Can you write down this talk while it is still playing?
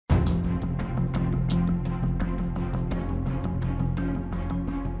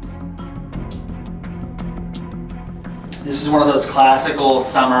This is one of those classical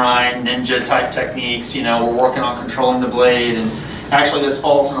samurai ninja type techniques. You know, we're working on controlling the blade, and actually this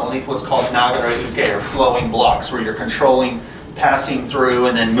falls underneath what's called a.k.a, or flowing blocks, where you're controlling, passing through,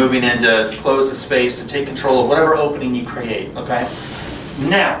 and then moving in to close the space to take control of whatever opening you create, okay?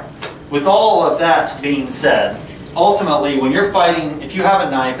 Now, with all of that being said, ultimately when you're fighting, if you have a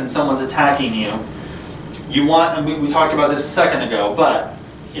knife and someone's attacking you, you want, I mean, we talked about this a second ago, but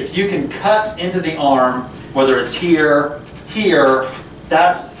if you can cut into the arm, whether it's here, here,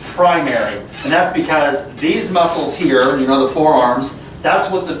 that's primary. And that's because these muscles here, you know, the forearms, that's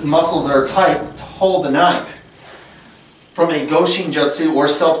what the muscles that are tight to hold the knife. From a Goshinjutsu or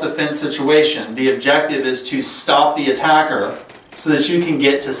self-defense situation, the objective is to stop the attacker so that you can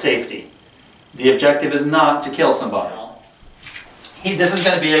get to safety. The objective is not to kill somebody. This is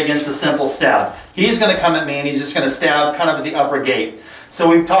going to be against a simple stab. He's going to come at me and he's just going to stab kind of at the upper gate. So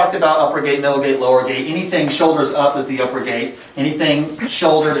we've talked about upper gate, middle gate, lower gate. Anything shoulders up is the upper gate. Anything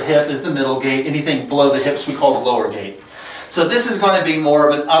shoulder to hip is the middle gate. Anything below the hips we call the lower gate. So this is going to be more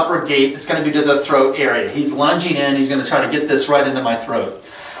of an upper gate. It's going to be to the throat area. He's lunging in. He's going to try to get this right into my throat.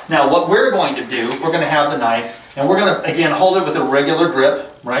 Now what we're going to do, we're going to have the knife, and we're going to, again, hold it with a regular grip,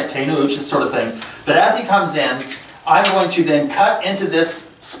 right? Tantojutsu sort of thing. But as he comes in, I'm going to then cut into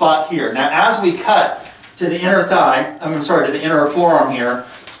this spot here. Now as we cut to the inner thigh, to the inner forearm here,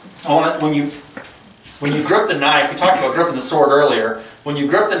 I want to, when you grip the knife, we talked about gripping the sword earlier, when you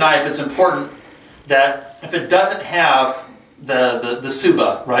grip the knife, it's important that if it doesn't have the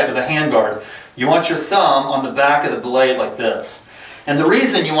suba, right, or the handguard, you want your thumb on the back of the blade like this. And the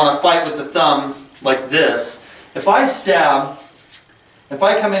reason you want to fight with the thumb like this, if I stab, if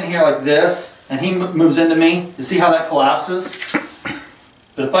I come in here like this and he moves into me, you see how that collapses?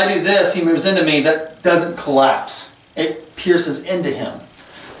 But if I do this, he moves into me, that doesn't collapse. It pierces into him.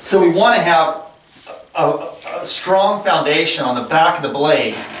 So we want to have a strong foundation on the back of the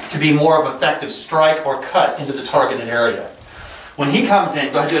blade to be more of an effective strike or cut into the targeted area. When he comes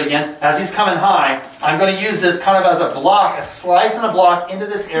in, go ahead and do it again. As he's coming high, I'm going to use this kind of as a block, a slice and a block into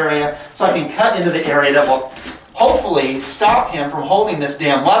this area so I can cut into the area that will hopefully stop him from holding this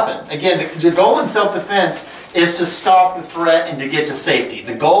damn weapon. Again, the goal in self-defense is to stop the threat and to get to safety.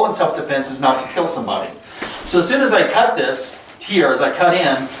 The goal in self-defense is not to kill somebody. So as soon as I cut this here, as I cut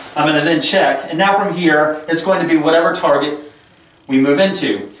in, I'm going to then check. And now from here, it's going to be whatever target we move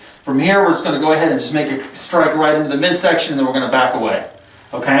into. From here, we're just going to go ahead and just make a strike right into the midsection, and then we're going to back away.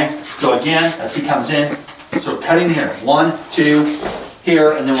 Okay? So again, as he comes in, so cutting here. 1, 2,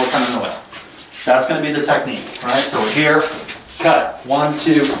 here, and then we're coming away. That's going to be the technique, right? So we're here, cut. 1,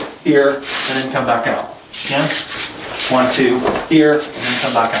 2, here, and then come back out. Again, 1, 2, here, and then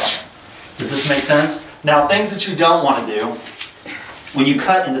come back out. Does this make sense? Now, things that you don't want to do when you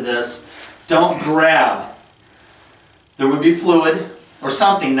cut into this, don't grab. There would be fluid or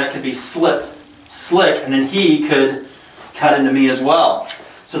something that could be slick, and then he could cut into me as well.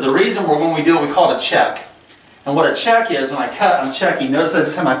 So the reason when we do it, we call it a check. And what a check is, when I cut, I'm checking. Notice I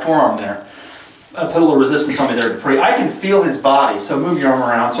just have my forearm there. I put a little resistance on me there. I can feel his body, so move your arm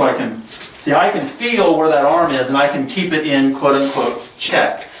around so I can, see, I can feel where that arm is, and I can keep it in quote-unquote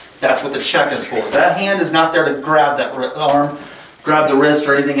check. That's what the check is for. That hand is not there to grab that arm, grab the wrist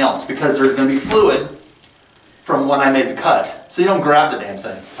or anything else, because there's going to be fluid from when I made the cut. So you don't grab the damn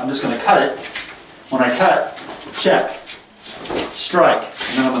thing. I'm just going to cut it. When I cut, check, strike,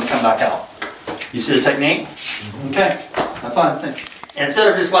 and then I'm going to come back out. You see the technique? Okay, have fun.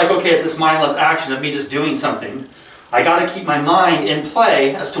 Instead of just like, okay, it's this mindless action of me just doing something, I got to keep my mind in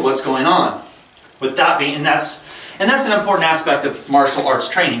play as to what's going on. With that being, and that's an important aspect of martial arts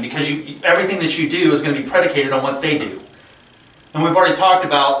training, because everything that you do is going to be predicated on what they do. And we've already talked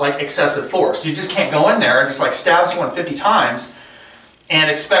about like excessive force. You just can't go in there and just like stab someone 50 times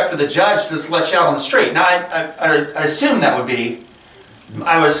and expect for the judge to just let you out on the street. Now I assume that would be,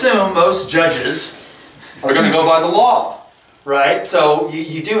 I would assume most judges are going to go by the law, right? So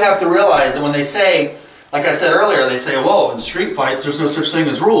you do have to realize that when they say, like I said earlier, they say, well, in street fights there's no such thing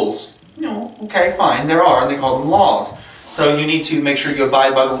as rules. You know, okay, fine, there are, and they call them laws. So you need to make sure you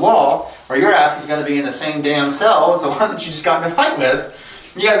abide by the law, or your ass is going to be in the same damn cell as the one that you just got in a fight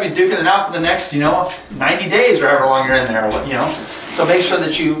with. You got to be duking it out for the next, 90 days or however long you're in there, So make sure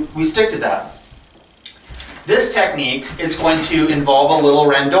that we stick to that. This technique is going to involve a little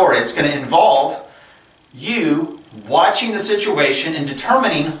randori. It's going to involve you watching the situation and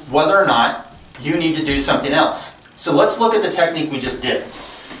determining whether or not you need to do something else. So let's look at the technique we just did.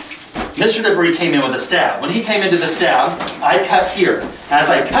 Mr. Debris came in with a stab. When he came into the stab, I cut here. As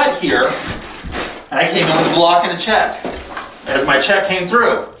I cut here, I came in with a block and a check. As my check came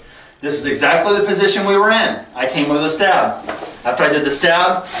through, This is exactly the position we were in. I came with a stab. After I did the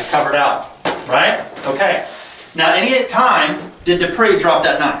stab, I covered out, right? Okay. Now, any time did Dupree drop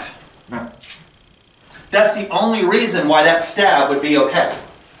that knife? No. That's the only reason why that stab would be okay.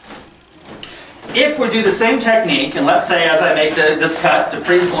 If we do the same technique, and let's say as I make this cut,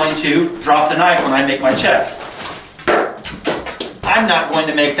 Dupree's going to drop the knife when I make my check. I'm not going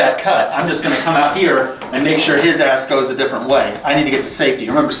to make that cut. I'm just going to come out here and make sure his ass goes a different way. I need to get to safety.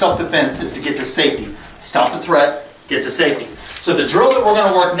 Remember, self-defense is to get to safety. Stop the threat, get to safety. So the drill that we're going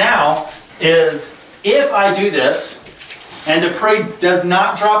to work now is, if I do this, and Dupree does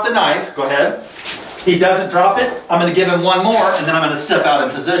not drop the knife, go ahead. He doesn't drop it, I'm going to give him one more, and then I'm going to step out in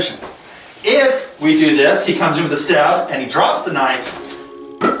position. If we do this, he comes in with a stab, and he drops the knife,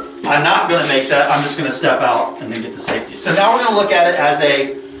 I'm not going to make that, I'm just going to step out and then get to safety. So now we're going to look at it as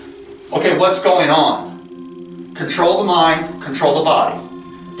a, okay, what's going on? Control the mind, control the body.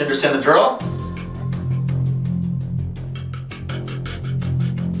 You understand the drill?